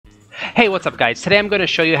Hey, what's up guys? Today I'm going to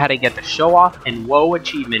show you how to get the Showoff and Woah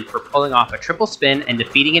achievement for pulling off a triple spin and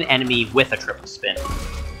defeating an enemy with a triple spin.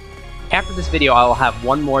 After this video I will have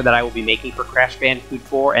one more that I will be making for Crash Bandicoot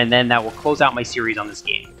 4, and then that will close out my series on this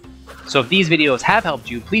game. So if these videos have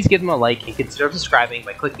helped you, please give them a like and consider subscribing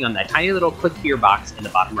by clicking on that tiny little click here box in the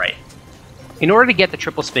bottom right. In order to get the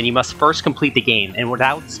triple spin, you must first complete the game, and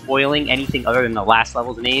without spoiling anything other than the last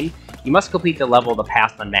level's name, you must complete the level The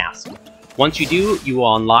Path Unmasked. Once you do, you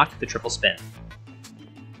will unlock the triple spin.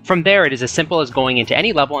 From there, it is as simple as going into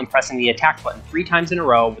any level and pressing the attack button 3 times in a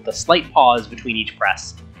row with a slight pause between each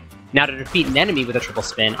press. Now, to defeat an enemy with a triple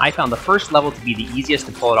spin, I found the first level to be the easiest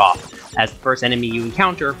to pull it off, as the first enemy you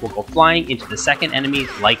encounter will go flying into the second enemy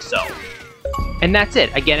like so. And that's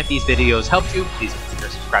it. Again, if these videos helped you, please consider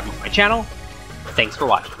subscribing to my channel. Thanks for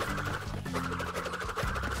watching.